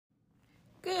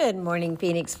Good morning,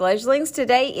 Phoenix fledglings.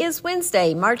 Today is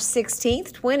Wednesday, March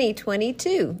 16th,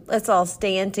 2022. Let's all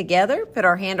stand together, put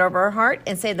our hand over our heart,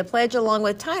 and say the pledge along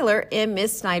with Tyler in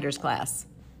Miss Snyder's class.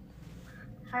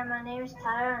 Hi, my name is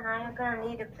Tyler, and I am going to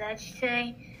lead the pledge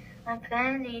today. I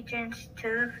pledge allegiance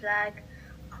to the flag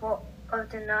of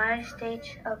the United States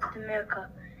of America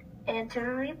and to the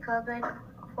republic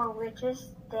for which it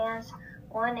stands,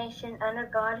 one nation under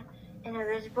God,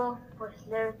 indivisible, with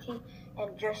liberty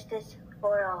and justice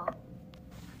for all.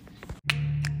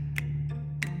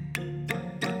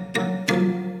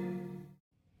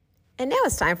 And now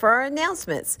it's time for our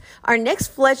announcements. Our next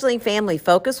fledgling family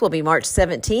focus will be March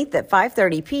 17th at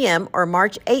 5:30 p.m. or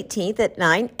March 18th at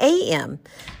 9 a.m.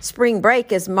 Spring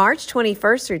break is March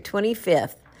 21st through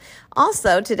 25th.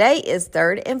 Also, today is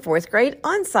 3rd and 4th grade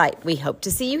on-site. We hope to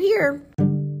see you here.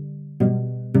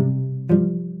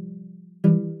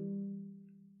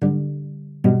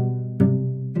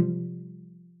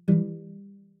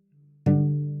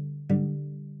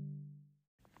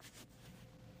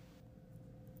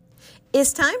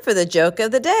 It's time for the joke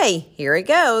of the day. Here it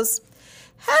goes.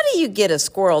 How do you get a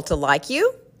squirrel to like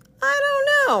you? I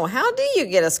don't know. How do you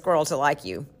get a squirrel to like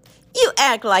you? You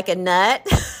act like a nut.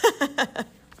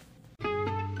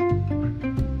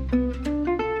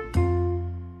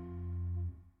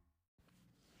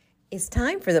 It's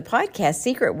time for the podcast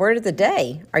secret word of the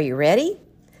day. Are you ready?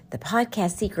 The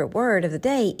podcast secret word of the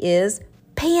day is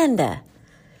panda.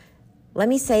 Let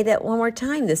me say that one more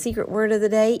time. The secret word of the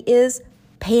day is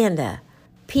panda.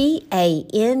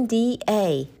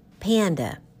 P-A-N-D-A.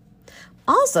 Panda.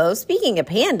 Also, speaking of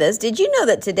pandas, did you know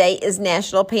that today is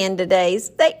National Panda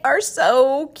Days? They are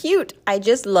so cute. I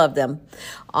just love them.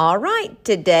 All right,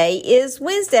 today is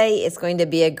Wednesday. It's going to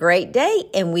be a great day,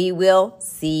 and we will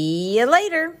see you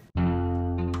later.